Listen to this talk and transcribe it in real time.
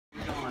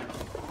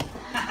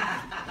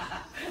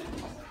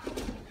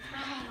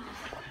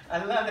I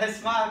love that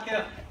smile,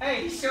 kiddo.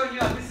 Hey, he's showing you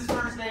up. This is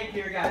first aid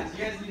here, guys.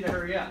 You guys need to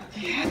hurry up.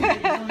 He's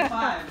only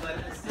 5,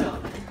 but still.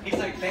 He's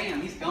like,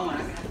 bam, he's going.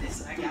 I got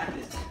this. I got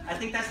this. I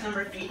think that's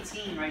number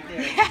 18 right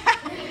there.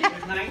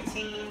 There's 19.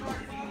 If you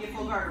can get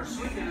full guard or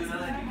sweep him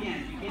another if you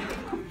can.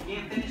 If you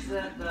can't finish so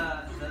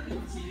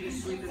you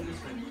just sweep him this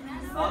way.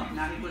 Oh,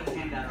 now he put his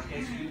hand out,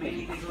 okay? So you may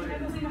need to go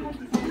ahead and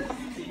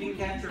so you can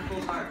capture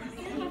full guard.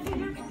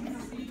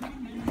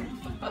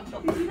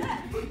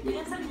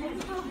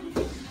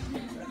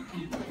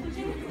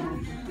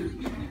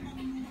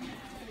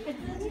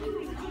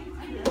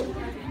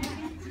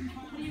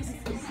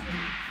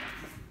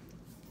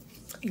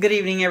 Good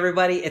evening,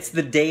 everybody. It's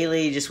the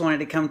Daily. Just wanted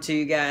to come to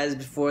you guys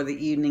before the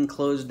evening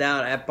closed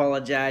out. I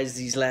apologize.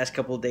 These last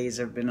couple of days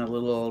have been a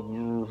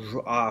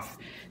little off.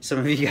 Some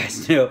of you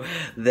guys know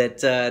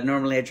that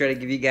normally I try to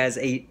give you guys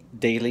a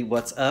daily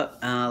what's up,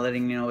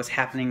 letting you know what's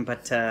happening,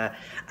 but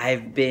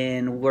I've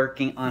been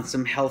working on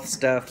some health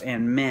stuff,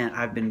 and man,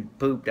 I've been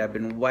pooped, I've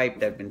been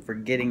wiped, I've been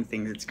forgetting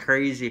things. It's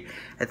crazy.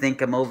 I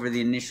think I'm over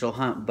the initial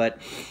hump,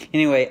 but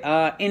anyway,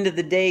 end of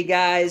the day,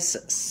 guys.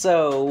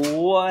 So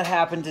what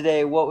happened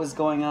today? What was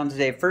going on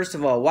today? First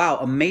of all, wow,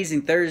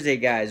 amazing Thursday,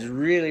 guys.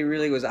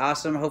 Really was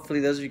awesome. Hopefully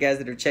those of you guys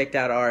that have checked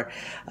out our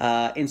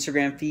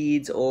Instagram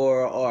feeds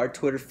or our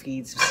Twitter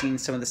feeds have seen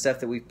some of the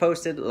stuff that we've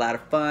posted. A lot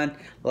of fun,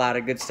 a lot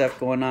of good stuff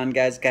going on,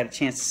 guys. Got a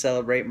chance to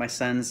celebrate my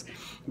son's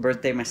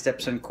birthday, my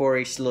stepson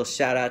Corey. Just a little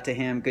shout out to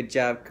him. Good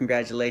job,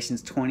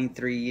 congratulations.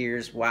 23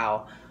 years.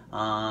 Wow.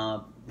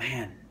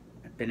 Man,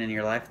 I've been in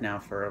your life now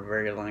for a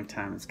very long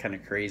time. It's kind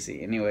of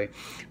crazy. Anyway,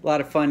 a lot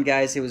of fun,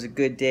 guys. It was a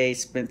good day.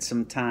 Spent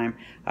some time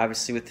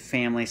obviously with the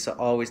family, so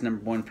always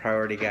 #1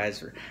 priority,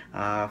 guys,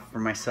 for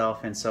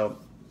myself. And so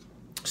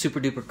super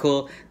duper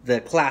cool.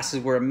 The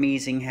classes were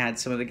amazing. Had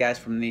some of the guys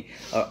from the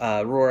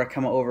Aurora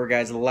come over,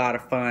 guys. A lot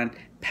of fun.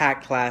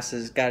 Packed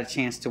classes. Got a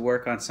chance to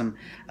work on some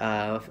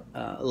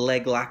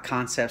leg lock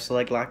concepts,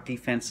 leg lock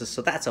defenses.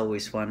 So that's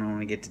always fun when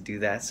we get to do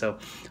that. So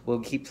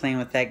we'll keep playing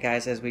with that,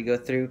 guys, as we go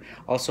through.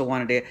 Also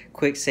wanted to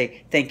quick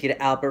say thank you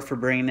to Albert for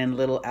bringing in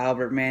little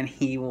Albert, man.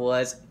 He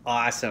was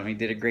awesome. He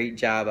did a great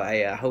job.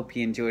 I hope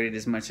he enjoyed it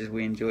as much as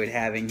we enjoyed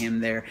having him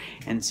there.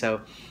 And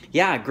so,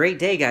 yeah, great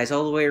day, guys,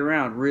 all the way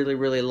around.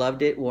 Really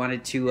loved it.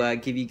 Wanted to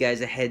give you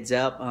guys a heads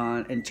up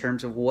in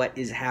terms of what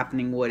is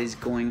happening, what is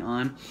going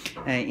on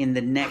in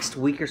the next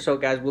week or so,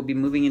 guys. We'll be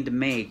moving into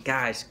May.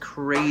 Guys,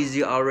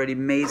 crazy already.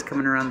 May's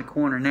coming around the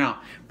corner. Now,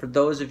 for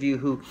those of you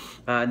who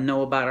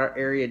know about our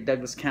area,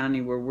 Douglas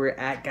County, where we're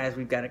at, guys,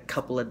 we've got a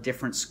couple of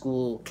different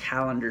school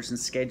calendars and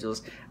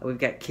schedules. We've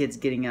got kids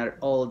getting out at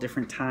all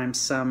different times,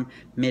 some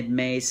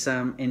mid-May,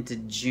 some into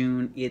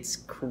June. It's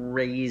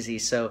crazy.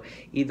 So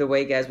either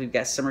way, guys, we've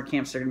got summer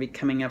camps that are going to be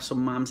coming up. So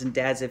moms and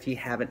dads, if you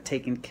haven't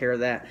taken care of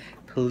that,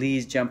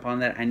 please jump on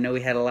that. I know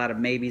we had a lot of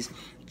maybes.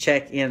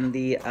 Check in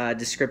the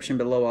description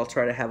below. I'll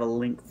try to have a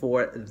link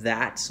for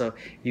that so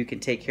you can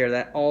take care of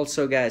that.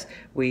 Also, guys,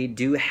 we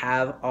do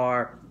have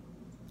our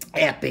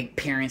epic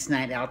parents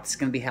night out that's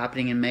going to be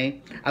happening in May.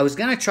 I was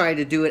going to try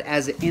to do it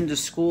as an end of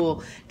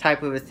school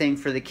type of a thing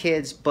for the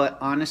kids, but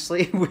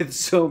honestly, with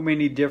so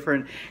many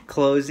different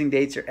closing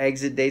dates or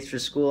exit dates for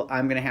school,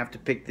 I'm going to have to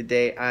pick the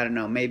day. I don't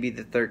know, maybe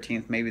the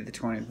 13th, maybe the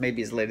 20th,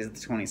 maybe as late as the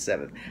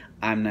 27th.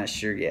 I'm not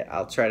sure yet.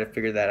 I'll try to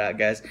figure that out,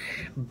 guys.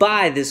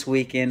 By this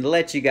weekend,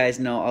 let you guys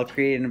know, I'll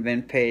create an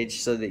event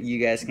page so that you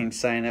guys can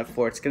sign up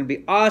for it. It's going to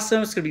be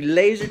awesome. It's going to be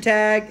laser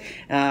tag.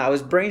 I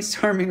was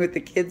brainstorming with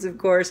the kids, of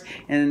course,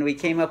 and we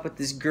came up with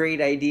this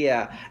great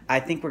idea. I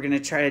think we're going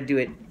to try to do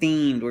it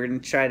themed. We're going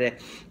to try to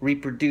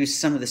reproduce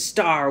some of the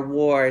Star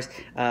Wars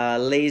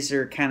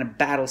laser kind of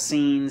battle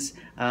scenes,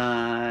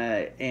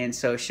 and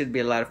so it should be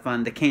a lot of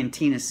fun. The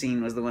cantina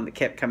scene was the one that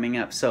kept coming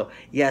up. So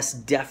yes,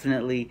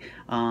 definitely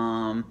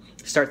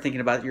start thinking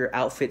about your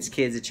outfits,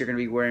 kids, that you're going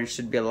to be wearing. It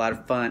should be a lot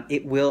of fun.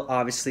 It will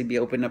obviously be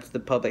open up to the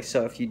public,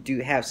 so if you do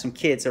have some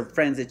kids or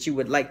friends that you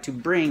would like to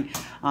bring,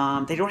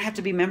 they don't have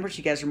to be members.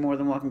 You guys are more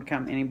than welcome to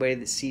come. Anybody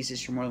that sees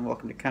this, you're more than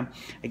welcome to come.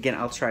 Again,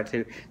 I'll try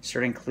to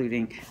start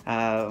including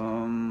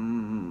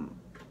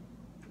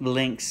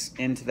links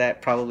into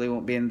that. Probably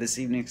won't be in this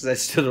evening because I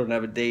still don't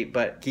have a date,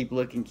 but keep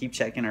looking, keep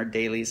checking our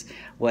dailies,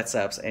 what's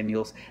ups, and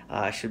you'll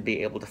should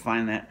be able to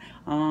find that.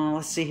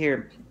 Let's see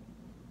here.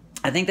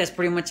 I think that's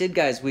pretty much it,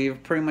 guys. We're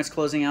pretty much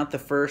closing out the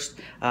first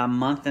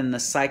month in the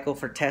cycle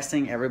for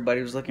testing.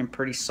 Everybody was looking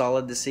pretty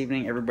solid this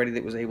evening. Everybody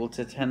that was able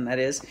to attend, that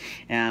is,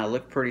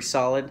 looked pretty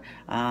solid.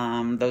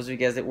 Those of you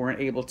guys that weren't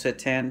able to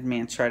attend,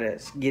 man, try to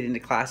get into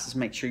classes.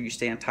 Make sure you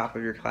stay on top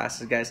of your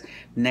classes, guys.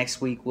 Next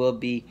week will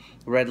be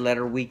red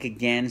letter week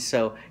again,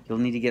 so you'll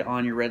need to get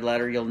on your red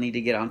letter. You'll need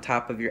to get on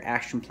top of your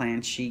action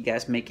plan sheet,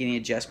 guys. Make any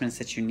adjustments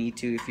that you need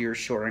to if you're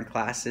short on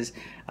classes.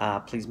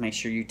 Please make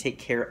sure you take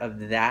care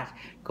of that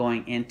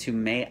going into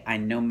May. I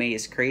know May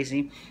is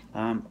crazy.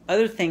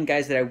 Other thing,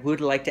 guys, that I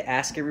would like to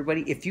ask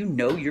everybody, if you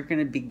know you're going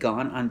to be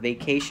gone on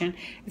vacation,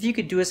 if you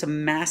could do us a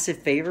massive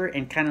favor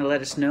and kind of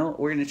let us know.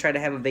 We're going to try to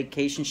have a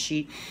vacation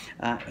sheet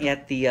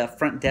at the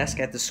front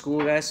desk at the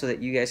school, guys, so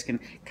that you guys can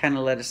kind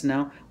of let us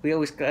know. We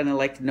always kind of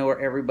like to know where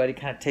everybody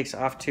kind of takes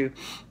off to.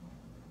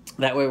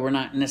 That way we're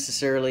not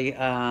necessarily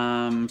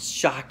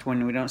shocked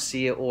when we don't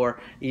see it, or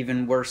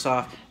even worse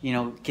off, you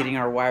know, getting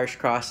our wires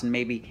crossed and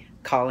maybe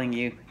calling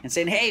you and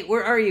saying, hey,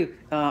 where are you?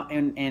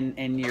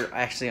 And you're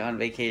actually on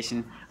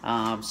vacation.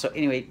 So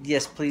anyway,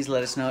 yes, please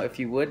let us know if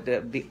you would.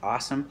 That would be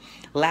awesome.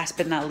 Last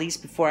but not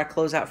least, before I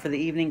close out for the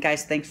evening,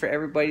 guys, thanks for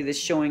everybody that's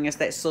showing us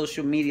that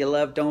social media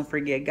love. Don't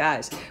forget,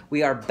 guys,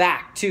 we are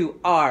back to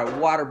our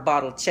water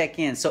bottle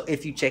check-in. So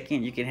if you check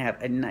in, you can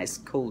have a nice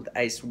cold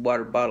ice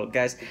water bottle,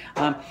 guys.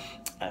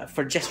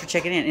 For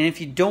checking in. And if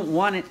you don't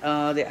want it,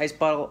 the ice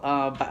bottle,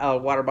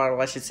 water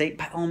bottle, I should say,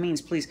 by all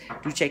means, please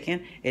do check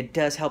in. It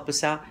does help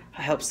us out,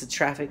 helps the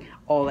traffic,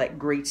 all that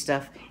great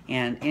stuff.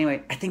 And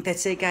anyway, I think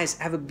that's it, guys.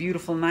 Have a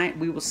beautiful night.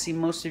 We will see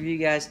most of you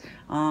guys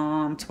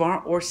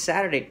tomorrow or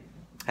Saturday.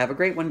 Have a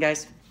great one,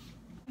 guys.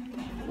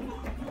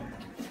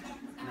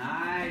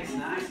 Nice,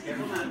 nice.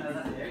 Careful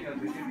now. There you go.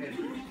 Good, good,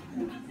 good.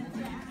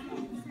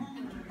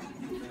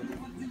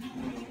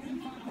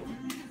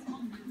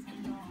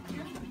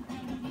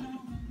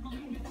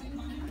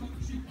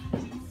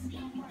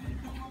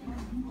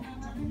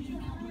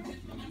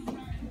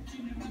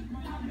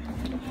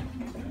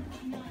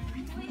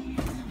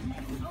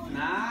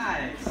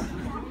 Nice.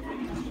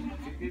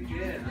 Good,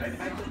 good. Right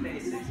back to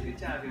basics. Good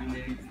job, young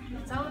lady.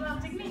 It's all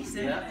about techniques.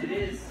 Yeah, it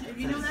is. If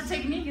you know that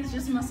technique, it's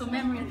just muscle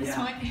memory at this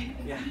point.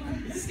 Yeah.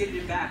 Just get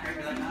your back, right?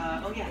 You're like,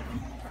 oh yeah.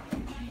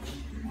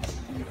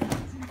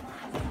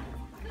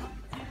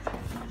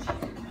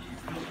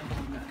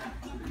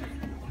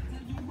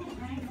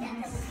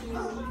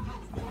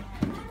 Yes.